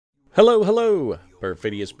Hello, hello!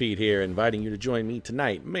 Perfidious Pete here, inviting you to join me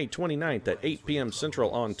tonight, May 29th at 8 p.m.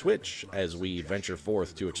 Central on Twitch, as we venture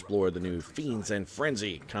forth to explore the new Fiends and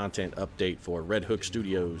Frenzy content update for Red Hook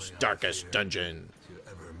Studios' Darkest Dungeon.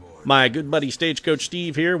 My good buddy Stagecoach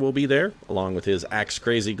Steve here will be there, along with his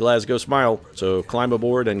axe-crazy Glasgow smile, so climb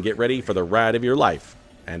aboard and get ready for the ride of your life.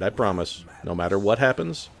 And I promise, no matter what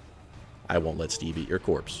happens, I won't let Steve eat your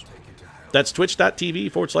corpse. That's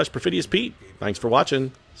twitch.tv/PerfidiousPete. Thanks for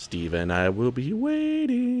watching. Steve and I will be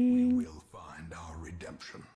waiting.